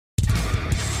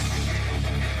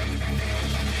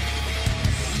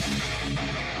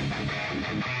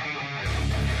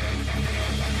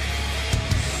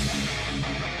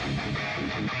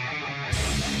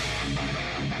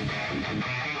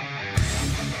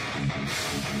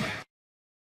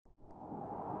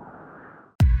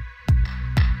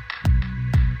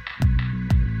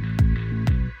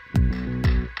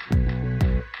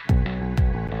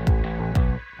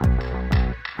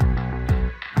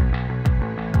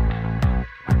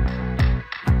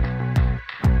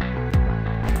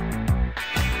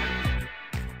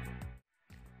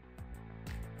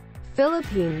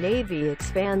Philippine Navy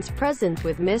expands presence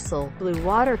with missile blue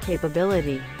water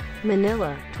capability.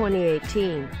 Manila,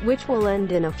 2018, which will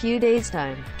end in a few days'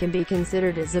 time, can be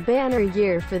considered as a banner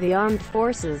year for the armed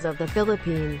forces of the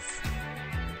Philippines,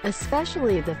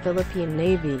 especially the Philippine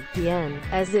Navy, PN,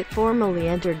 as it formally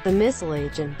entered the missile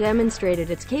age and demonstrated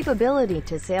its capability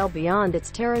to sail beyond its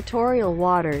territorial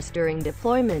waters during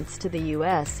deployments to the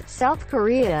US, South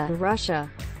Korea, and Russia.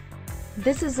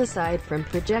 This is aside from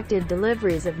projected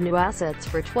deliveries of new assets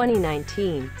for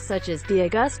 2019, such as the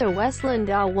Augusta-West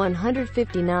Lindao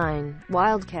 159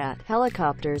 Wildcat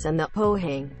helicopters and the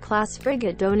Pohang-class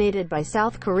frigate donated by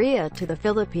South Korea to the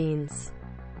Philippines.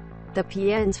 The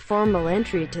PN's formal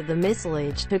entry to the missile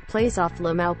age took place off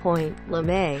Lamao Point,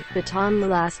 Limay, Bataan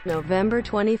last November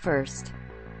 21,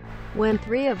 when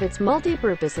 3 of its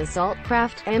multi-purpose assault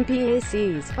craft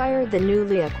MPACs fired the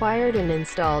newly acquired and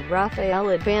installed Rafael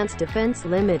Advanced Defense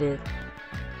Ltd.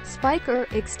 Spiker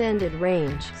extended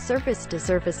range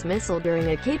surface-to-surface missile during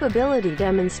a capability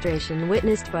demonstration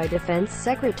witnessed by Defense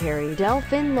Secretary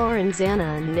Delfin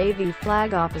Lorenzana and Navy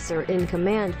Flag Officer in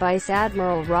Command Vice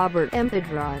Admiral Robert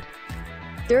Empedrad.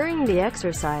 During the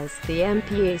exercise, the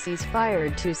MPACs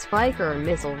fired 2 Spiker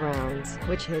missile rounds,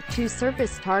 which hit 2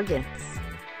 surface targets.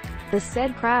 The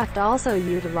said craft also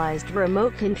utilized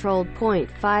remote-controlled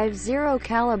 .50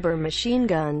 caliber machine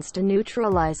guns to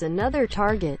neutralize another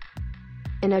target.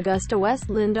 An Augusta-West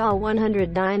Lindao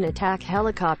 109 attack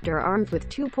helicopter armed with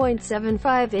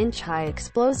 2.75-inch high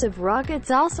explosive rockets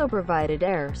also provided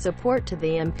air support to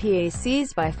the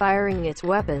MPACs by firing its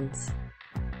weapons.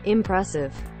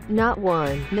 Impressive. Not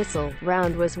one missile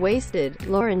round was wasted,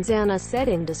 Lorenzana said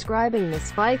in describing the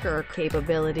Spiker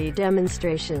capability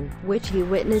demonstration, which he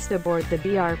witnessed aboard the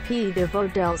BRP Davao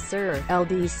del Sur,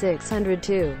 LD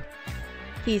 602.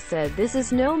 He said this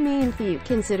is no mean feat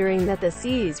considering that the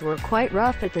seas were quite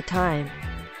rough at the time.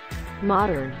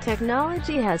 Modern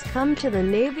technology has come to the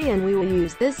Navy and we will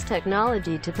use this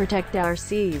technology to protect our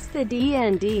seas, the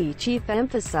DND chief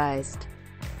emphasized.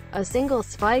 A single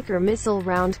Spiker missile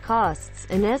round costs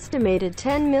an estimated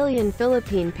 10 million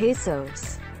Philippine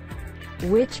pesos,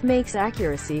 which makes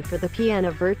accuracy for the PN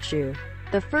a virtue.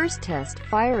 The first test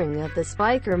firing of the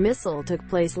Spiker missile took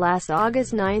place last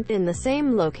August 9 in the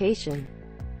same location.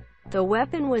 The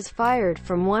weapon was fired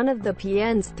from one of the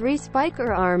PN's 3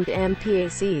 Spiker-armed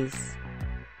MPACs.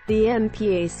 The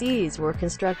MPACs were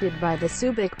constructed by the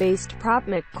Subic-based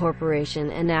Propmec Corporation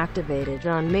and activated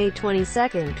on May 22,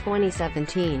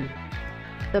 2017.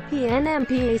 The PN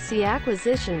MPAC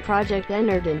acquisition project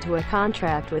entered into a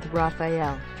contract with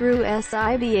Rafael, through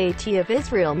SIBAT of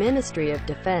Israel Ministry of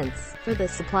Defense, for the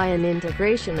supply and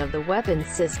integration of the weapons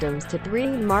systems to 3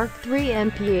 Mark III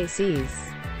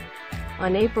MPACs.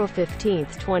 On April 15,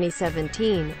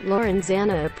 2017,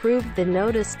 Lorenzana approved the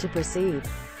notice to proceed.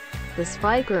 The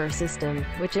Spiker system,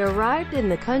 which arrived in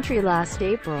the country last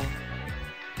April,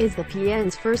 is the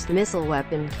PN's first missile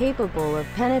weapon capable of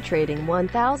penetrating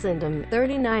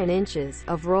 1,039 inches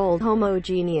of rolled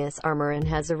homogeneous armor and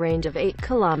has a range of 8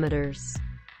 kilometers.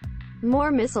 More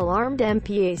missile-armed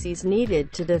MPACs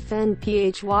needed to defend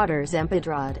PH waters.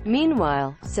 Empedrad,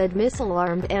 meanwhile, said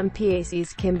missile-armed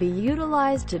MPACs can be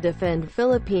utilized to defend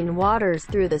Philippine waters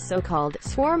through the so-called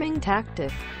swarming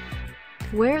tactic,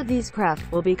 where these craft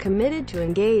will be committed to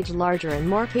engage larger and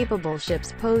more capable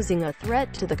ships posing a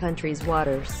threat to the country's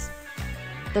waters.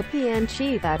 The PN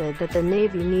chief added that the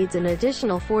Navy needs an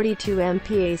additional 42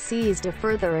 MPACs to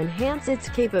further enhance its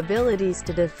capabilities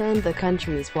to defend the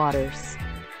country's waters.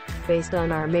 Based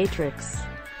on our matrix,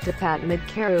 Dapat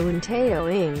Midcaru and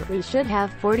Taoing, we should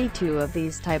have 42 of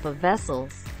these type of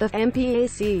vessels. The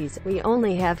MPACs, we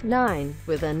only have 9,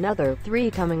 with another 3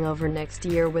 coming over next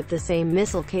year with the same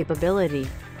missile capability.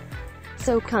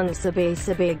 So kung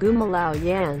sabay-sabay gumalaw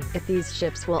yan, if these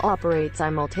ships will operate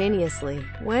simultaneously,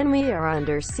 when we are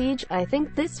under siege, I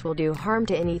think this will do harm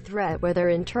to any threat whether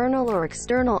internal or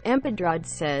external, Empedrad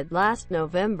said last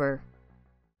November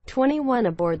 21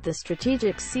 aboard the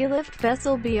strategic sealift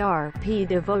vessel BRP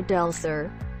Davao del Sur.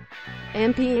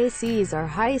 MPACs are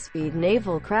high-speed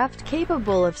naval craft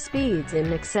capable of speeds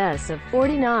in excess of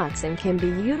 40 knots and can be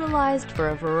utilized for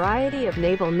a variety of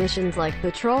naval missions like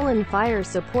patrol and fire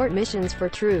support missions for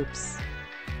troops.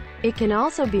 It can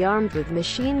also be armed with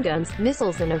machine guns,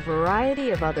 missiles and a variety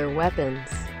of other weapons.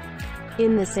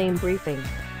 In the same briefing,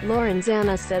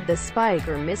 Lorenzana said the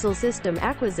Spiker missile system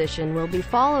acquisition will be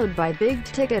followed by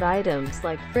big-ticket items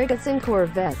like frigates and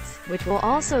corvettes, which will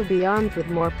also be armed with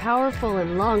more powerful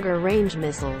and longer-range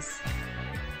missiles.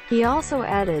 He also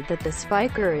added that the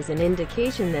Spiker is an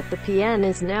indication that the PN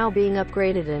is now being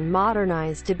upgraded and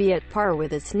modernized to be at par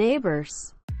with its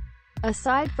neighbors.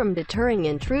 Aside from deterring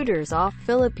intruders off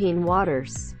Philippine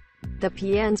waters, the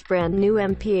PN's brand new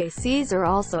MPACs are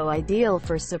also ideal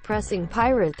for suppressing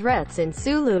pirate threats in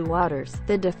Sulu waters,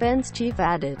 the defense chief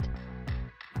added.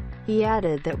 He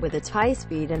added that with its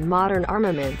high-speed and modern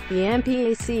armament, the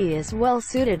MPAC is well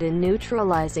suited in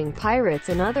neutralizing pirates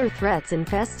and other threats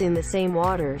infesting the same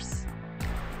waters.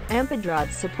 Empedrad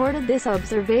supported this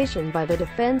observation by the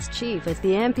defense chief as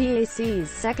the MPAC's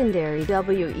secondary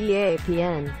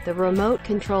WEAPN, the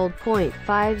remote-controlled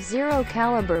 .50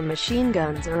 caliber machine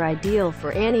guns are ideal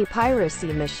for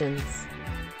anti-piracy missions.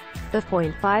 The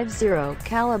 .50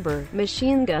 caliber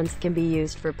machine guns can be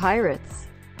used for pirates.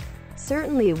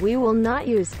 Certainly we will not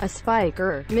use a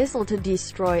Spiker missile to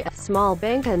destroy a small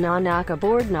Bangka Nanak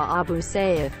aboard na Abu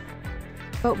Sayyaf.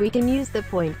 But we can use the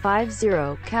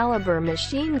 .50 caliber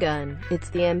machine gun.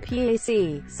 It's the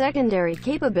MPAC secondary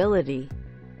capability.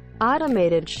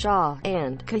 Automated Shah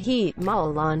and Kahit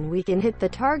Maulan, we can hit the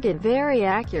target very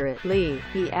accurately,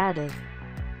 he added.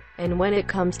 And when it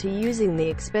comes to using the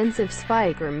expensive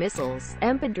Spiker missiles,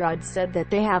 Empedrad said that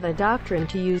they have a doctrine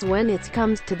to use when it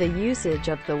comes to the usage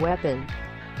of the weapon.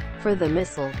 For the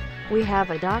missile, we have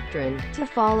a doctrine to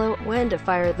follow when to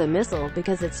fire the missile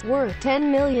because it's worth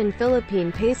 10 million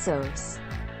Philippine pesos.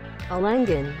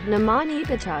 Alengan, naman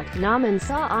ipatak naman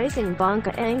sa isang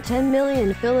bangka ang 10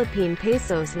 million Philippine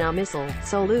pesos na missile,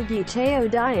 solugi teo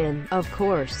dayan, of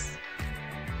course.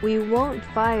 We won't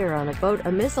fire on a boat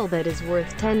a missile that is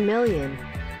worth 10 million.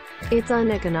 It's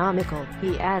uneconomical,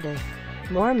 he added.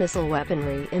 More missile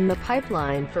weaponry in the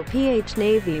pipeline for PH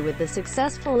Navy with the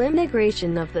successful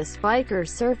integration of the Spiker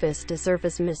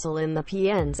surface-to-surface missile in the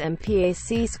PN's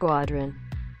MPAC squadron.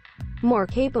 More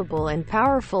capable and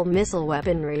powerful missile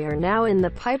weaponry are now in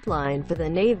the pipeline for the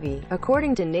Navy,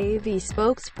 according to Navy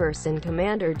spokesperson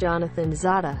Commander Jonathan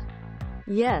Zada.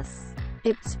 Yes.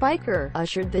 Spiker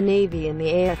ushered the Navy and the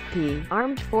AFP,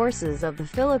 Armed Forces of the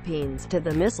Philippines, to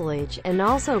the missile age, and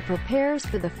also prepares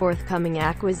for the forthcoming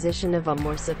acquisition of a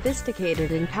more sophisticated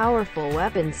and powerful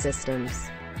weapon systems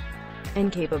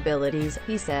and capabilities,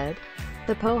 he said.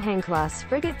 The Pohang-class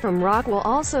frigate from ROC will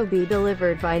also be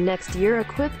delivered by next year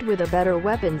equipped with a better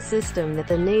weapon system that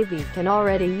the Navy can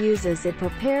already use as it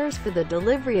prepares for the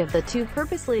delivery of the two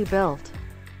purposely built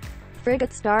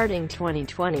frigates starting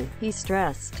 2020, he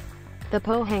stressed. The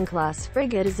Pohang-class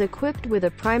frigate is equipped with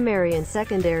a primary and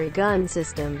secondary gun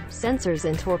system, sensors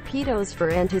and torpedoes for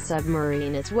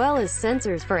anti-submarine as well as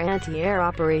sensors for anti-air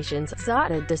operations,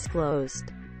 Zada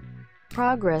disclosed.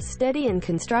 Progress steady in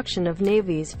construction of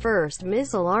Navy's first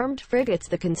missile-armed frigates.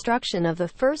 The construction of the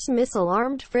first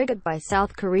missile-armed frigate by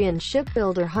South Korean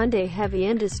shipbuilder Hyundai Heavy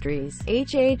Industries,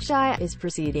 HHI, is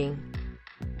proceeding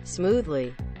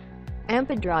smoothly.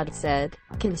 Empedrad said,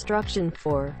 construction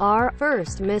for our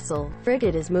first missile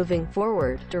frigate is moving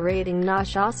forward, durating na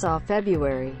siya sa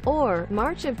February or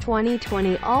March of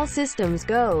 2020. All systems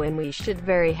go and we should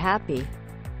very happy.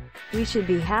 We should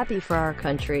be happy for our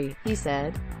country, he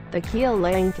said. The keel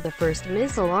laying for the first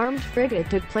missile-armed frigate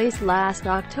took place last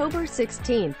October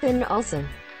 16 in Ulsan,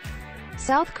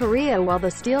 South Korea, while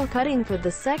the steel cutting for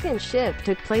the second ship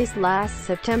took place last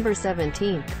September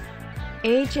 17.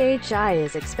 HHI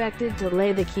is expected to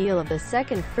lay the keel of the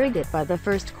second frigate by the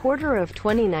first quarter of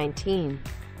 2019.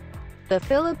 The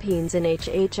Philippines and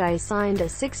HHI signed a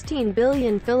 16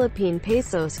 billion Philippine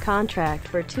pesos contract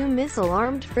for two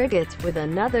missile-armed frigates, with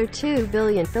another 2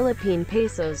 billion Philippine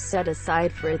pesos set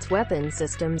aside for its weapon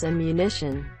systems and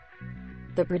munition.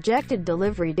 The projected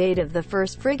delivery date of the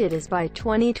first frigate is by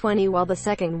 2020, while the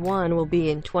second one will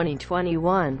be in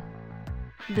 2021.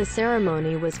 The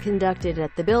ceremony was conducted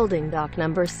at the building dock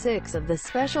number 6 of the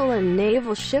Special and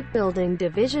Naval Shipbuilding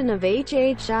Division of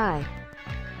HHI.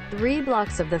 3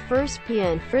 blocks of the first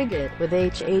PN frigate, with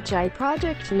HHI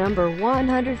project number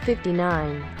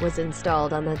 159, was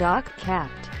installed on the dock,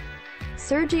 capt.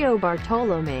 Sergio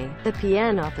Bartolome, the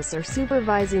PN officer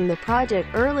supervising the project,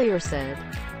 earlier said.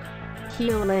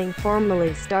 Keel laying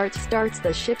formally starts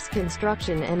the ship's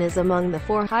construction and is among the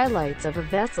 4 highlights of a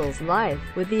vessel's life,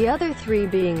 with the other 3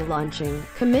 being launching,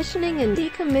 commissioning and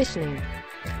decommissioning.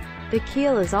 The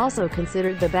keel is also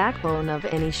considered the backbone of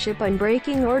any ship, and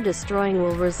breaking or destroying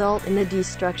will result in the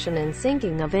destruction and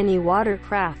sinking of any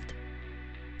watercraft.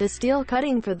 The steel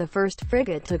cutting for the first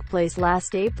frigate took place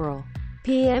last April.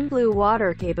 PM Blue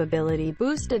water capability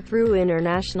boosted through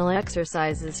international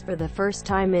exercises for the first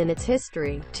time in its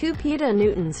history. 2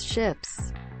 peta-newtons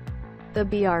ships, the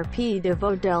BRP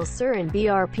Davao del Sur and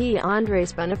BRP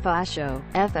Andres Bonifacio,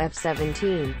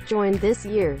 FF-17, joined this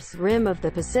year's Rim of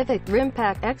the Pacific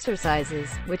RIMPAC exercises,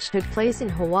 which took place in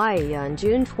Hawaii on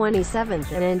June 27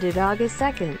 and ended August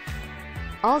 2.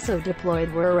 Also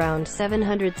deployed were around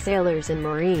 700 sailors and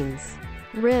Marines.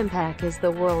 RIMPAC is the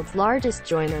world's largest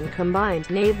joint and combined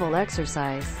naval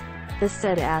exercise. The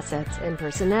said assets and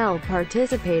personnel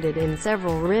participated in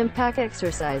several RIMPAC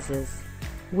exercises,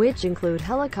 which include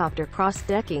helicopter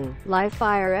cross-decking,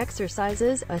 live-fire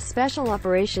exercises, a special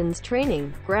operations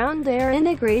training, ground-air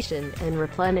integration, and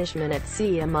replenishment at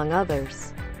sea among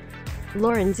others.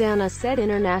 Lorenzana said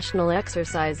international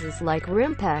exercises like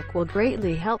RIMPAC will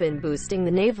greatly help in boosting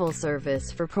the naval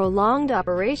service for prolonged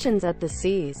operations at the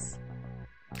seas.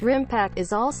 RIMPAC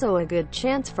is also a good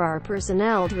chance for our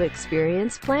personnel to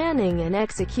experience planning and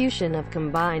execution of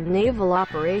combined naval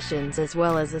operations as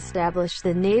well as establish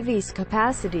the Navy's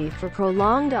capacity for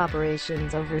prolonged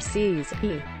operations overseas,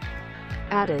 he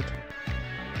added.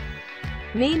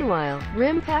 Meanwhile,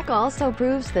 RIMPAC also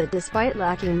proves that despite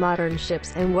lacking modern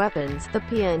ships and weapons, the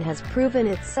PN has proven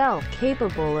itself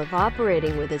capable of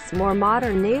operating with its more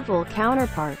modern naval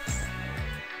counterparts.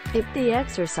 The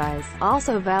exercise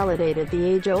also validated the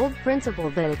age-old principle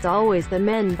that it's always the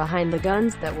men behind the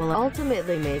guns that will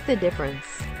ultimately make the difference.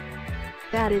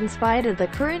 That in spite of the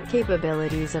current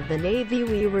capabilities of the Navy,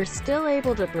 we were still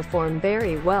able to perform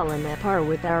very well and at par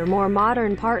with our more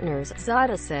modern partners,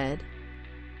 Zada said.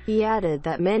 He added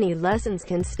that many lessons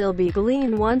can still be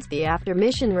gleaned once the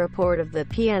after-mission report of the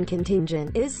PN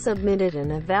contingent is submitted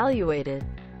and evaluated.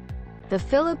 The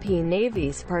Philippine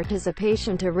Navy's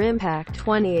participation to RIMPAC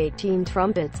 2018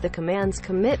 trumpets the command's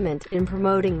commitment in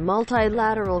promoting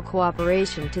multilateral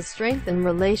cooperation to strengthen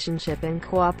relationship and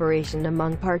cooperation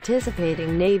among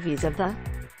participating navies of the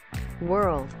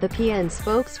world, the PN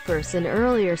spokesperson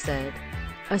earlier said.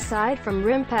 Aside from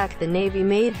RIMPAC, the Navy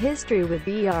made history with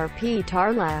BRP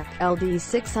Tarlac LD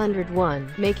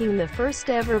 601, making the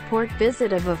first-ever port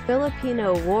visit of a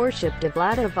Filipino warship to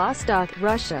Vladivostok,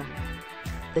 Russia.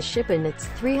 The ship and its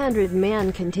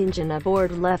 300-man contingent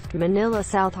aboard left Manila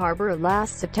South Harbor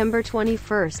last September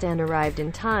 21 and arrived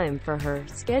in time for her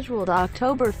scheduled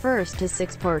October 1 to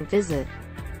 6 port visit.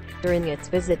 During its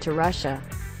visit to Russia,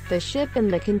 the ship and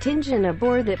the contingent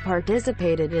aboard it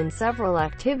participated in several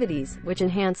activities, which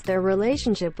enhanced their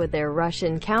relationship with their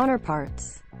Russian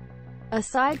counterparts.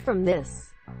 Aside from this,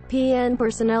 PN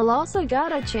personnel also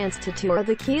got a chance to tour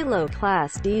the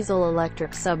Kilo-class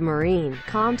diesel-electric submarine,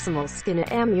 Komsomolskaya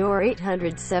Amur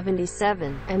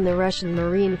 877, and the Russian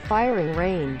Marine firing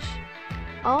range.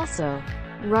 Also,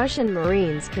 Russian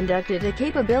Marines conducted a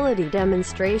capability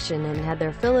demonstration and had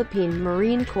their Philippine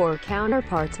Marine Corps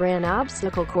counterparts ran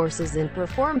obstacle courses and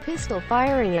perform pistol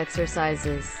firing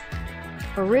exercises.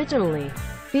 Originally,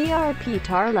 BRP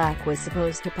Tarlac was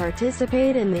supposed to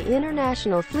participate in the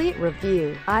International Fleet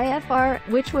Review, IFR,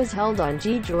 which was held on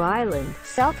Jeju Island,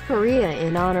 South Korea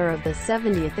in honor of the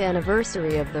 70th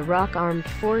anniversary of the ROK Armed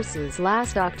Forces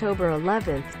last October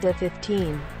 11 to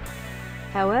 15.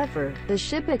 However, the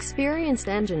ship experienced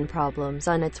engine problems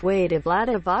on its way to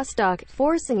Vladivostok,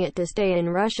 forcing it to stay in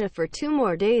Russia for 2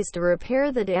 more days to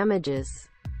repair the damages.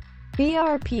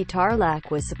 BRP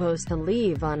Tarlac was supposed to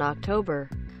leave on October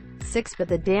 6, but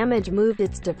the damage moved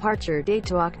its departure date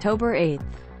to October 8.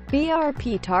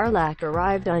 BRP Tarlac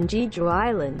arrived on Jeju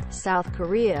Island, South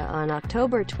Korea on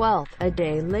October 12, a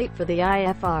day late for the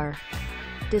IFR.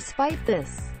 Despite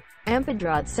this,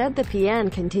 Empedrad said the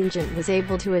PN contingent was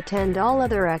able to attend all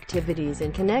other activities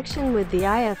in connection with the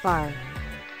IFR.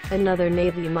 Another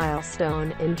Navy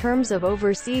milestone, in terms of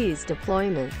overseas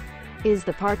deployment, is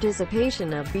the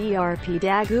participation of BRP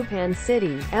Dagupan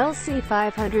City, LC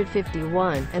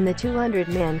 551, and the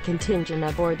 200-man contingent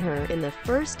aboard her in the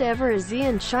first-ever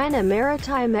ASEAN-China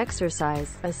Maritime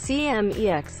Exercise, a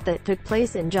CMEX that took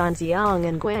place in Zhanjiang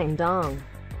and Guangdong,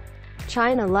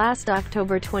 China last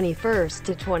October 21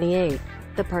 to 28.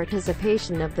 The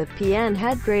participation of the PN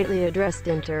had greatly addressed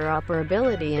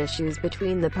interoperability issues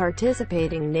between the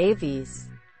participating navies.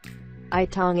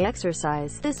 Itong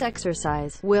exercise. This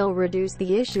exercise will reduce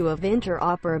the issue of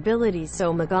interoperability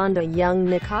so maganda yung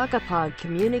nakakapag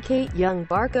communicate yung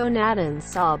barko natin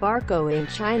sa barko in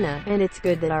China, and it's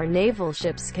good that our naval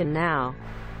ships can now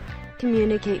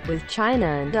communicate with China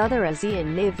and other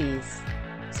ASEAN navies.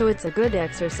 So it's a good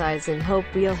exercise and hope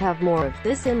we'll have more of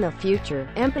this in the future,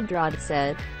 Empedrad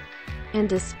said. And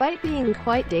despite being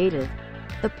quite dated,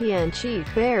 the PN chief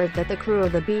bared that the crew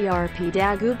of the BRP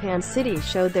Dagupan City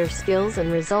showed their skills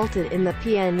and resulted in the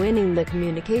PN winning the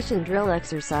communication drill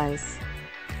exercise.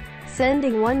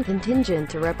 Sending one contingent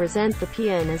to represent the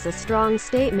PN is a strong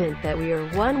statement that we are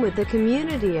one with the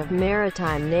community of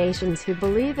maritime nations who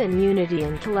believe in unity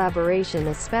and collaboration,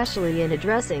 especially in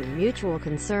addressing mutual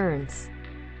concerns,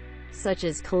 such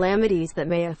as calamities that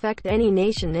may affect any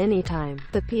nation anytime,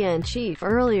 the PN chief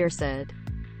earlier said.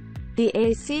 The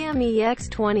ACMEX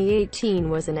 2018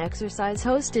 was an exercise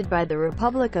hosted by the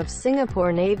Republic of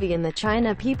Singapore Navy and the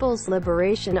China People's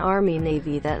Liberation Army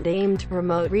Navy that aimed to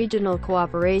promote regional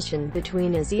cooperation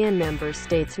between ASEAN member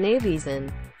states' navies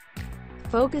and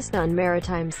focused on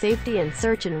maritime safety and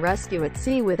search and rescue at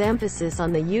sea, with emphasis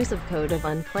on the use of Code of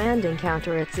Unplanned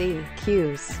Encounter at Sea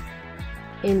 (CUES).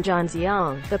 In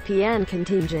Zhanjiang, the PN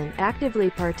contingent actively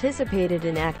participated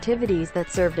in activities that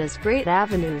served as great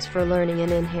avenues for learning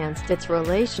and enhanced its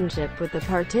relationship with the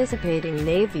participating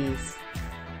navies.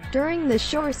 During the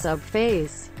shore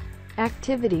sub-phase,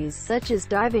 activities such as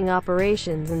diving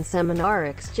operations and seminar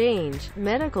exchange,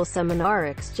 medical seminar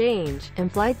exchange,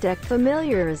 and flight deck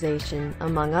familiarization,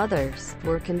 among others,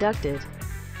 were conducted.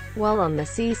 While on the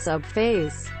sea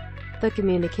sub-phase, the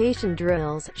communication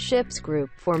drills, ship's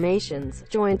group formations,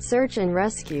 joint search and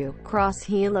rescue,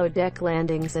 cross-helo deck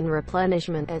landings and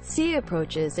replenishment at sea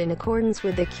approaches in accordance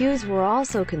with the CUES were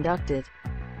also conducted.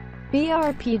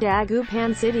 BRP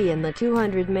Dagupan City and the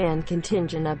 200-man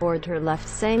contingent aboard her left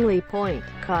Sangley Point,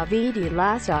 Cavite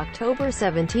last October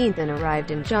 17 and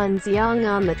arrived in Zhanjiang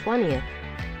on the 20th.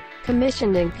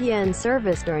 Commissioned in PN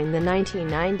service during the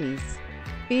 1990s.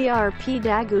 BRP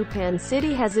Dagupan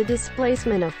City has a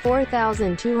displacement of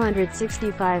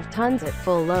 4,265 tons at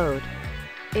full load.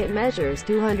 It measures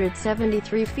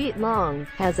 273 feet long,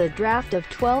 has a draft of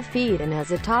 12 feet and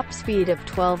has a top speed of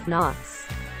 12 knots.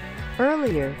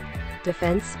 Earlier,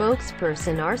 Defense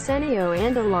spokesperson Arsenio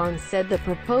Andalong said the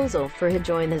proposal for a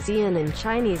joint ASEAN and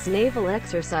Chinese naval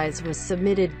exercise was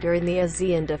submitted during the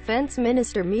ASEAN Defense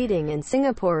Minister meeting in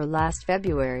Singapore last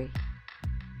February.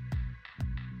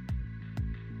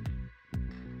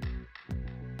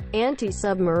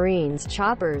 Anti-submarines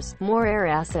choppers, more air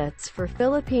assets for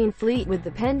Philippine fleet with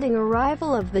the pending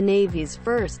arrival of the Navy's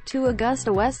first two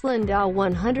Augusta-Westland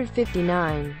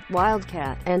AW-159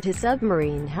 Wildcat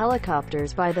anti-submarine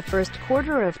helicopters by the first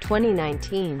quarter of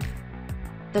 2019.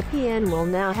 The PN will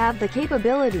now have the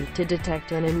capability to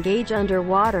detect and engage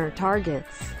underwater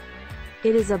targets.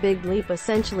 It is a big leap,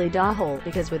 essentially Dahol,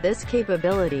 because with this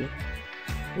capability,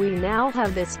 we now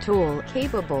have this tool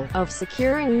capable of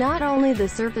securing not only the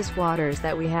surface waters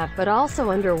that we have but also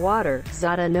underwater,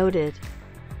 Zada noted.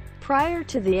 Prior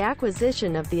to the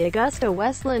acquisition of the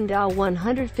Augusta-Westland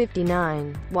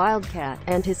AW-159 Wildcat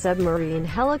anti-submarine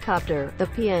helicopter, the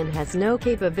PN has no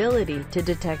capability to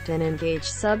detect and engage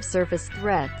subsurface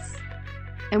threats.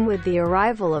 And with the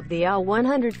arrival of the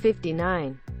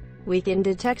AW-159, we can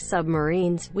detect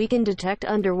submarines, we can detect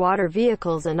underwater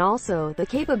vehicles and also the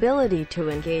capability to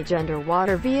engage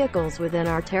underwater vehicles within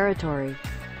our territory.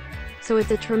 So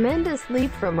it's a tremendous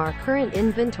leap from our current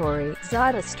inventory,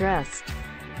 Zada stressed.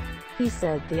 He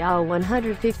said the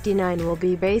AW-159 will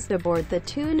be based aboard the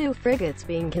two new frigates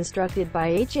being constructed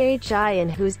by HHI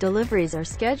and whose deliveries are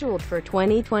scheduled for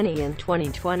 2020 and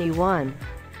 2021.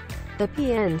 The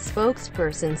PN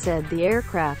spokesperson said the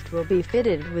aircraft will be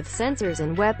fitted with sensors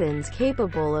and weapons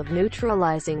capable of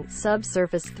neutralizing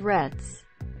subsurface threats.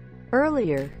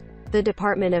 Earlier, the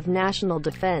Department of National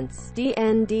Defense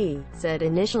 (DND) said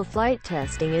initial flight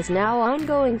testing is now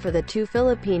ongoing for the two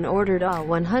Philippine-ordered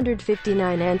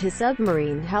AW-159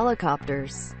 anti-submarine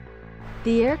helicopters.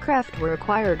 The aircraft were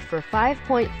acquired for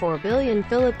 5.4 billion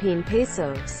Philippine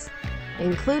pesos,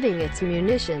 including its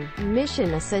munition,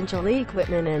 mission-essential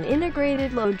equipment and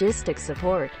integrated logistics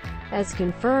support, as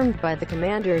confirmed by the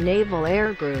Commander Naval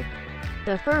Air Group.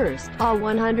 The first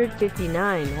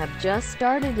AW-159 have just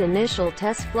started initial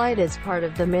test flight as part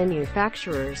of the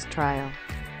manufacturer's trial.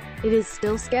 It is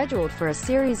still scheduled for a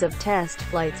series of test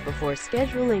flights before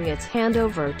scheduling its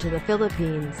handover to the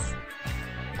Philippines.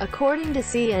 According to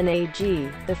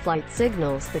CNAG, the flight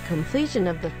signals the completion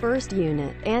of the first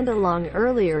unit, Andalong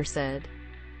earlier said.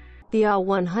 The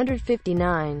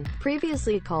AW-159,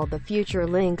 previously called the Future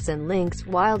Lynx and Lynx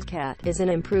Wildcat, is an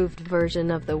improved version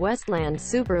of the Westland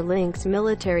Super Lynx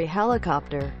military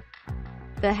helicopter.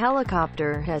 The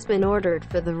helicopter has been ordered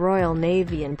for the Royal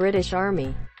Navy and British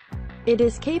Army. It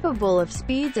is capable of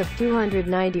speeds of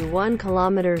 291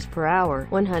 km per hour,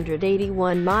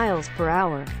 181 miles per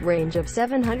hour, range of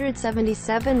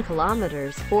 777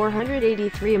 km,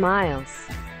 483 miles.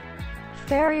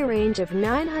 Ferry range of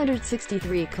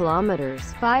 963 km,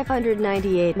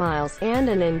 598 miles, and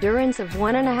an endurance of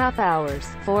 1.5 hours,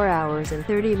 4 hours and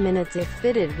 30 minutes if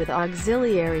fitted with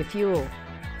auxiliary fuel.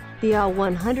 The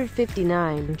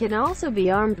AW-159 can also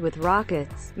be armed with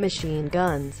rockets, machine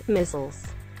guns, missiles,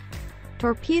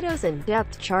 torpedoes and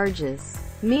depth charges.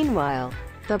 Meanwhile,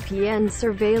 The PN's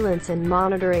surveillance and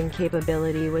monitoring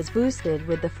capability was boosted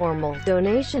with the formal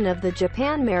donation of the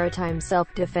Japan Maritime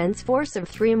Self-Defense Force of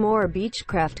 3 more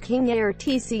Beechcraft King Air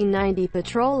TC-90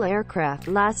 patrol aircraft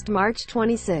last March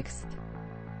 26.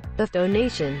 The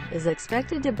donation is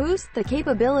expected to boost the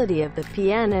capability of the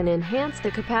PN and enhance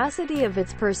the capacity of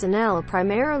its personnel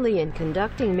primarily in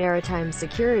conducting maritime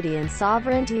security and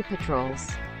sovereignty patrols.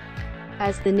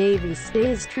 As the Navy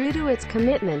stays true to its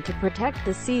commitment to protect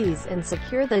the seas and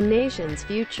secure the nation's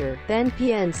future, then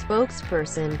PN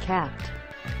spokesperson Capt.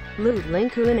 Lou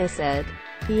Lincuna said.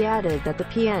 He added that the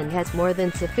PN has more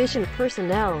than sufficient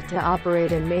personnel to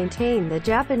operate and maintain the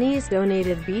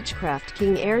Japanese-donated Beechcraft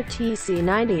King Air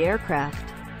TC-90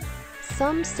 aircraft.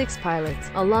 Some 6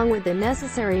 pilots, along with the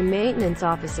necessary maintenance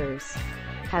officers,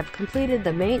 have completed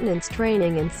the maintenance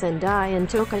training in Sendai and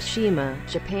Tokushima,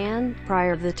 Japan,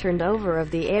 prior to the turnover of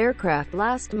the aircraft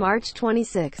last March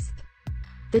 26.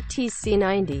 The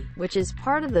TC-90, which is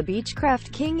part of the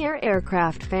Beechcraft King Air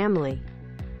aircraft family,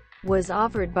 was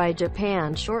offered by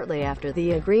Japan shortly after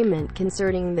the agreement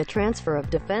concerning the transfer of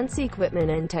defense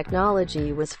equipment and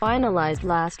technology was finalized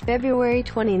last February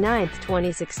 29,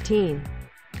 2016.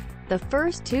 The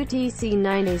first 2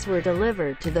 TC-90s were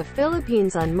delivered to the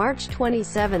Philippines on March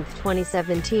 27,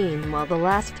 2017, while the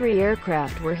last 3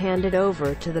 aircraft were handed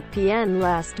over to the PN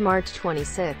last March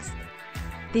 26.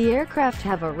 The aircraft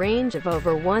have a range of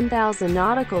over 1,000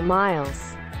 nautical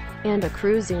miles and a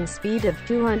cruising speed of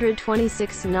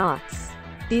 226 knots.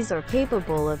 These are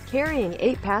capable of carrying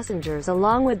 8 passengers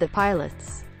along with the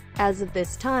pilots. As of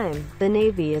this time, the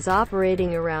Navy is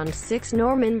operating around 6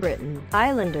 Norman Britain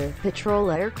Highlander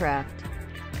patrol aircraft,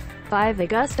 5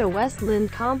 Augusta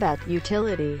Westland combat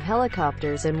utility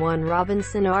helicopters and 1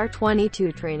 Robinson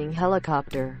R-22 training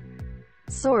helicopter.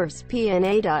 Source: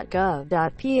 pna.gov.ph.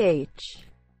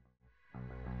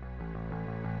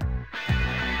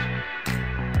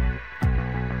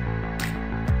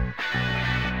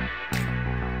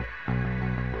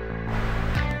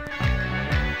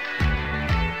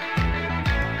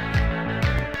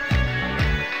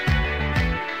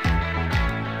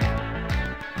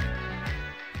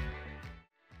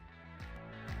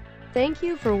 Thank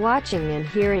you for watching and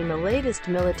hearing the latest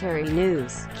military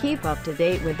news. Keep up to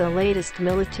date with the latest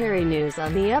military news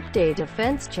on the Update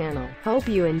Defense channel. Hope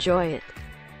you enjoy it.